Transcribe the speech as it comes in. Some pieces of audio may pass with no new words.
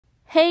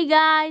Hey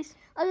guys!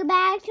 Welcome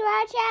back to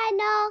our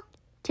channel.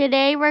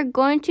 Today we're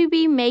going to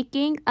be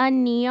making a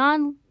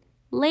neon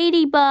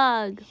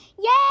ladybug.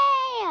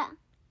 Yay!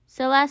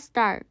 So let's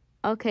start.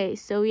 Okay,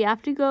 so we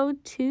have to go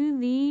to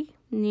the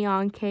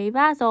neon cave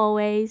as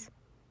always.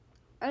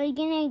 Are we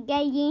gonna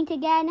get yeet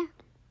again?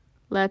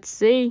 Let's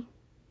see.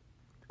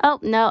 Oh,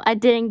 no, I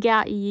didn't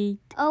get yeet.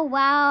 Oh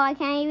wow, I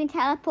can't even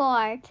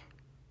teleport.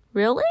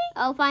 Really?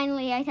 Oh,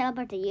 finally I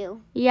teleport to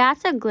you. Yeah,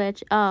 it's a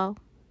glitch. Oh.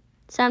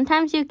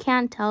 Sometimes you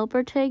can't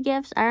teleport to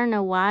gifts. I don't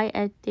know why.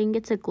 I think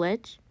it's a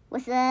glitch.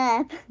 What's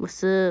up?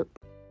 What's up?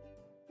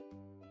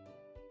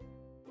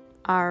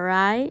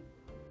 Alright.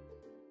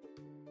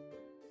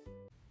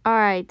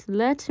 Alright,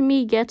 let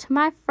me get to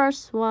my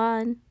first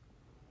one.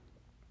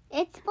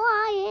 It's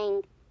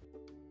flying.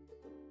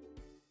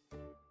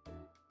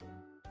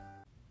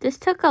 This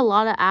took a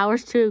lot of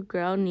hours to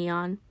grow,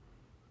 Neon.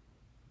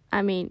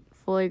 I mean,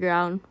 fully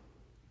grown.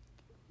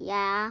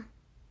 Yeah.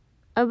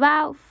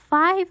 About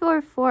 5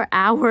 or 4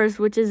 hours,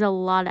 which is a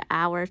lot of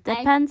hours.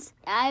 Depends.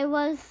 I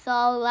was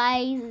so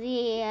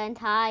lazy and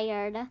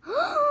tired.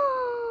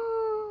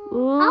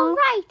 Ooh. All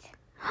right.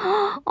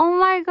 Oh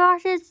my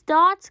gosh, its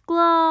dots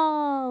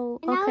glow.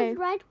 And I was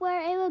right where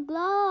it would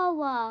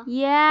glow.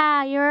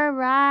 Yeah, you're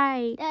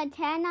right. The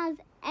antennas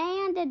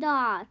and the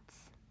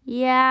dots.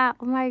 Yeah,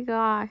 oh my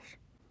gosh.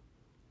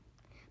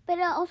 But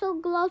it also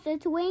glows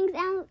its wings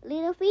and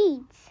little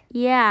feet.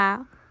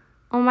 Yeah.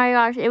 Oh my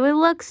gosh, it would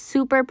look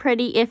super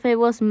pretty if it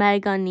was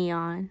mega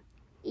neon.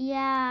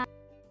 Yeah.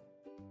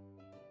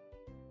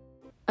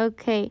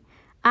 Okay,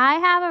 I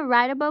have a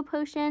rideable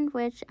potion,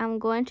 which I'm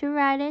going to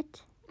ride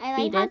it. I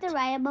like how the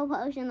rideable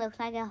potion looks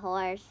like a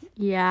horse.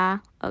 Yeah,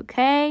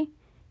 okay.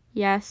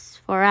 Yes,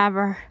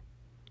 forever.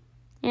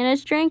 And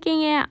it's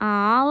drinking it.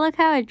 Aw, look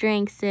how it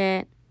drinks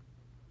it.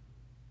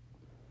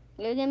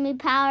 You're gonna be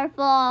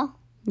powerful.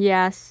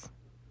 Yes.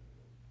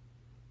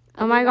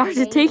 Oh my gosh,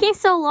 it's taking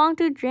so long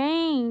to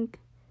drink.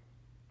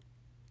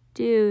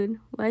 Dude,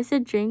 why is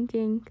it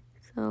drinking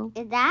so?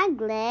 Is that a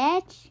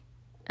glitch?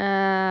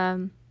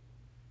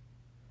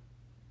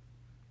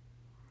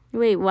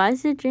 Wait, why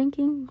is it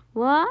drinking?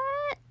 What?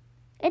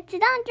 It's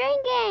not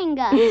drinking.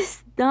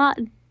 It's not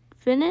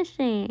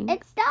finishing.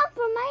 It stopped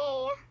for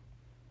me.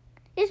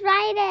 Just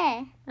ride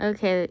it.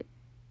 Okay,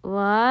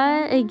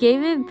 what? It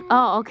gave it...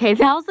 Oh, okay,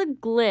 that was a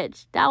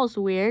glitch. That was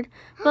weird.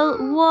 But,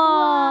 whoa.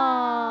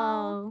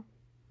 Wow.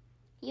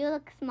 You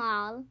look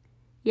small.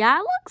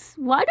 Yeah,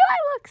 why do I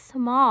look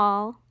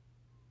small?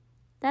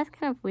 That's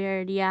kind of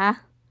weird, yeah.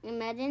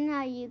 Imagine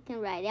how you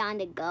can ride it on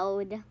the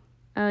gold.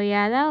 Oh,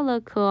 yeah, that would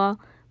look cool.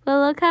 But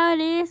look how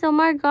it is. Oh,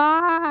 my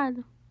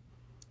God.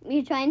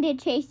 We're trying to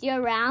chase you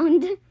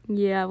around.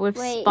 Yeah, with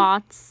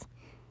spots.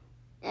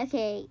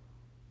 Okay.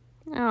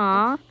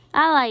 Aw,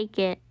 I like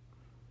it.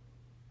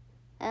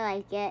 I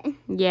like it.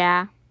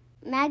 Yeah.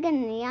 Mega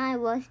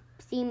Neon will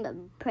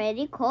seem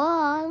pretty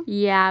cool.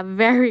 Yeah,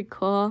 very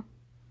cool.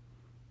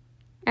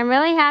 I'm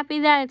really happy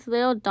that its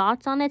little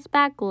dots on its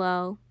back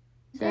glow.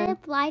 Does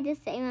it fly the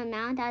same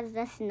amount as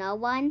the snow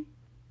one?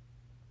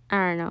 I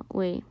don't know.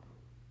 Wait.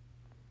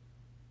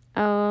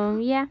 Oh,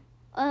 yeah.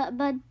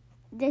 But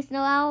the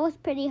snow owl was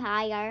pretty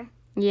higher.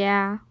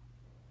 Yeah.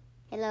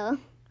 Hello.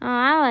 Oh,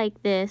 I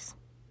like this.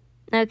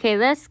 Okay,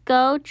 let's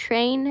go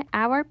train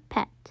our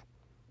pet.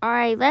 All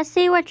right, let's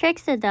see what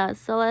tricks it does.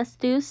 So let's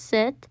do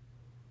sit.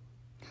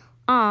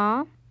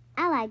 Aw.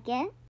 I like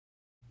it.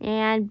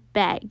 And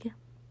beg.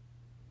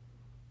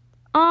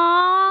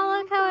 Aw,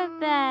 look how it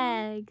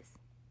begs.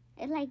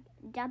 It's like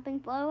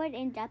jumping forward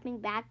and jumping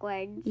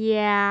backwards.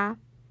 Yeah.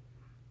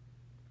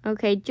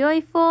 Okay,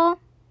 joyful.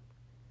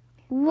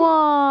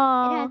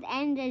 Whoa. It has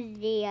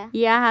energy.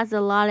 Yeah, it has a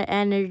lot of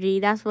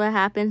energy. That's what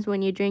happens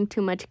when you drink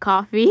too much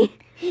coffee.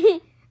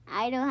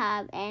 I don't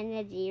have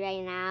energy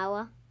right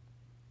now.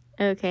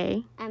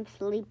 Okay. I'm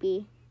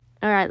sleepy.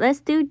 All right, let's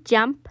do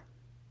jump.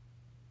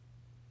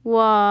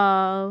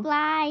 Whoa.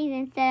 Flies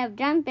instead of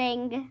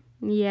jumping.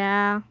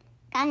 Yeah.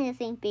 Kind of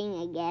the same thing,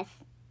 I guess.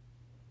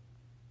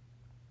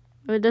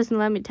 Oh, it doesn't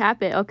let me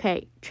tap it.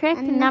 Okay, trick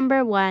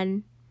number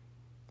 1.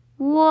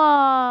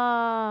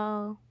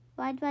 Whoa.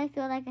 Why do I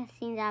feel like I've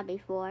seen that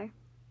before?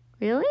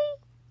 Really?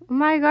 Oh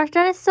my gosh,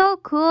 that is so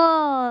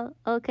cool.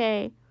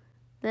 Okay,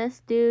 let's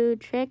do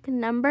trick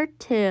number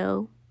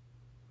 2.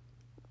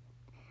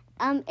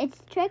 It's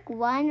trick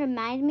 1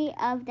 reminds me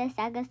of the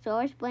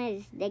Stegosaurus when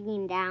it's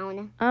digging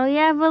down. Oh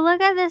yeah, but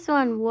look at this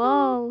one.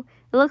 Whoa.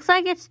 It looks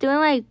like it's doing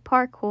like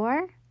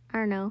parkour. I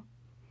don't know.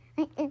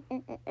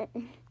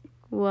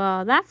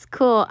 Whoa, that's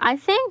cool. I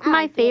think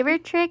my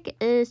favorite trick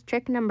is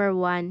trick number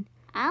 1.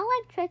 I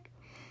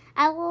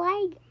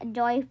like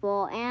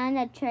joyful and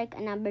a trick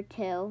number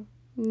 2.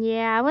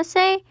 Yeah, I would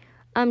say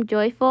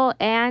joyful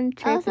and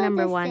trick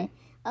number 1.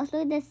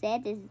 Also the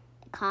sit is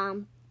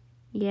calm.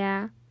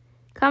 Yeah.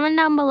 Comment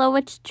down below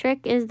which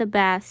trick is the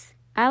best.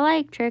 I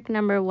like trick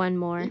number 1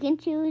 more. You can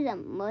choose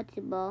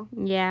multiple.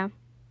 Yeah.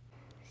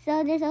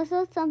 So there's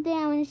also something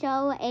I want to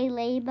show, a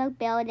ladybug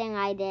building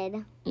I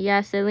did.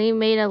 Yes, Ayleen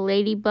made a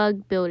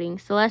ladybug building.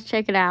 So let's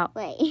check it out.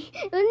 Wait, this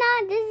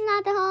is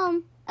not the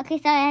home. Okay,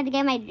 so I had to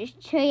get my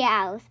tree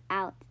out.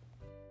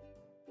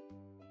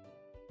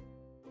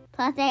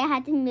 Plus, I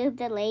had to move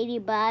the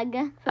ladybug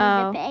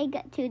from the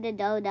pig to the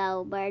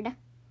dodo bird.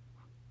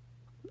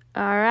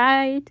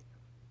 Alright.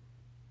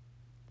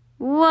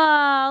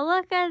 Whoa,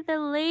 look at the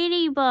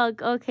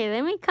ladybug. Okay,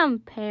 let me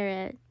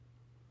compare it.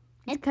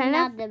 It's kind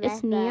of the best.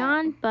 It's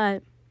neon,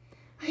 but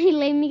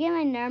let me get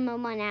my normal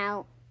one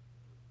out.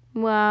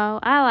 wow,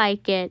 I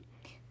like it.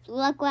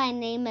 Look what I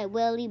named it,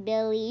 Willy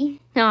Billy.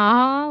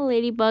 Aw,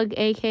 Ladybug,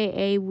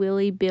 aka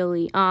Willy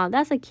Billy. Aw,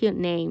 that's a cute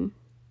name.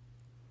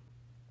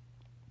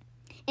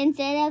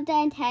 Instead of the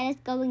antennas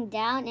going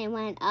down, it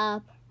went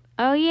up.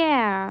 Oh,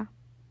 yeah.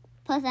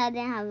 Plus, I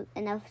didn't have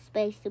enough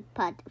space to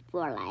put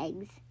 4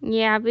 legs.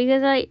 Yeah,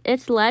 because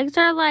its legs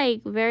are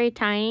very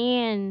tiny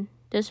and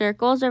the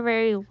circles are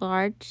very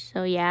large,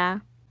 so yeah.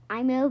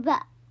 I moved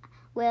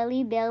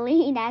Willy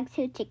Billy next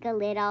to Chica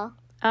Little.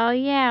 Oh,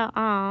 yeah,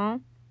 aw.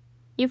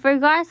 You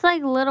forgot it's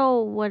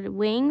little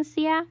wings,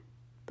 yeah?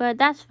 But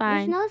that's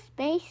fine. There's no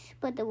space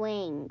for the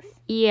wings.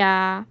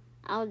 Yeah.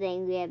 I was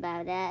angry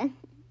about it.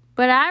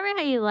 But I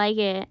really like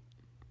it.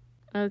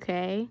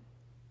 Okay.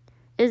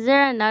 Is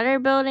there another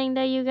building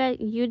that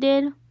you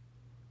did?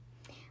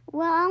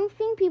 Well, I don't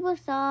think people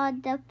saw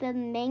the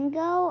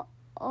flamingo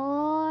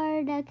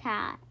or the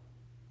cat.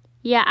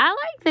 Yeah, I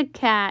like the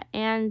cat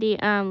and the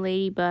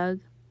ladybug.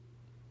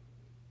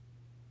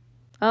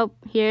 Oh,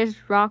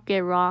 here's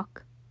Rocket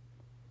Rock.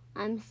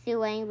 I'm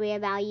still angry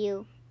about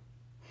you.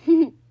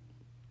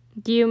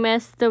 Do you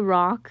miss the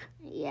rock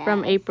Yes.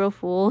 from April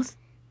Fool's?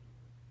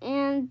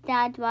 And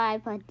that's why I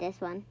put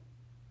this one.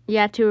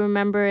 Yeah, to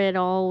remember it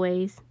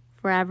always,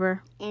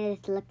 forever. And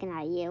it's looking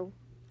at you.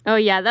 Oh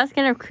yeah, that's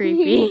kind of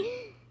creepy.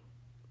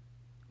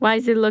 Why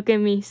is it looking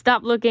at me?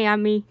 Stop looking at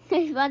me.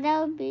 I thought that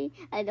would be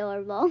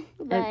adorable,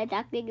 but it's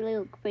acting a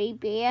little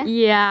creepy.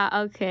 Yeah,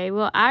 okay.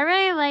 Well, I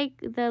really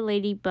like the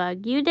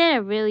ladybug. You did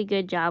a really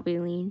good job,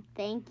 Ayleen.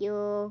 Thank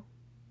you.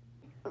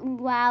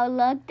 Wow,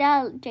 look,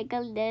 the Chica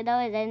Little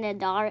is in the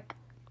dark.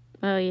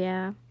 Oh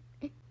yeah.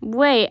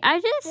 Wait,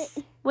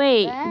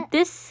 What?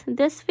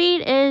 This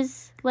feed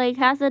is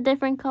has a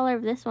different color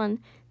of this one.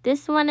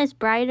 This one is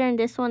brighter and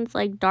this one's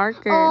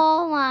darker.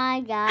 Oh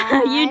my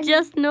god. You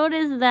just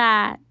noticed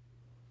that.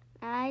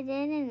 I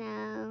didn't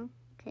know.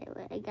 Okay,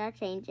 wait, I gotta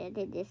change it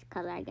to this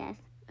color, I guess.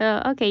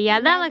 Oh, okay,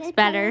 yeah, that looks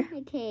better.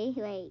 Color? Okay,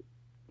 wait.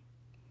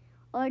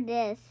 Or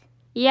this.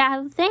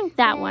 Yeah, I think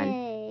that one.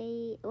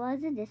 Wait, was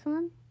it this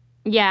one?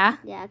 Yeah.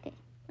 Yeah, okay.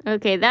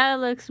 Okay, that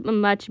looks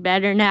much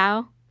better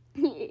now.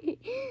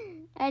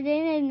 I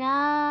didn't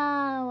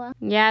know.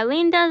 Yeah,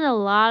 Ayleen does a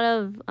lot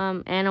of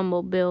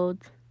animal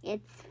builds.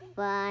 It's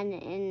fun,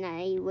 and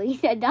I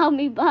waste a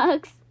dummy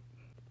bucks.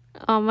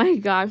 Oh my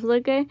gosh,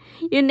 look at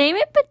you name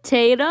it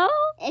Potato?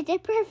 It's a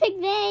perfect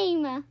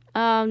name.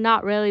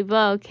 Not really,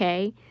 but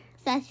okay.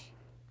 Such.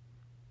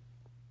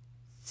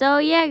 So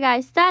yeah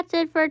guys, that's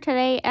it for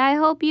today. I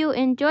hope you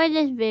enjoyed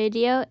this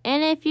video,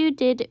 and if you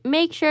did,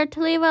 make sure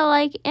to leave a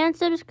like and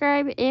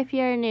subscribe if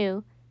you're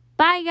new.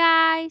 Bye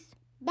guys!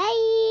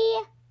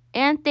 Bye!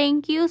 And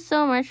thank you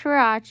so much for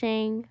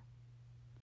watching.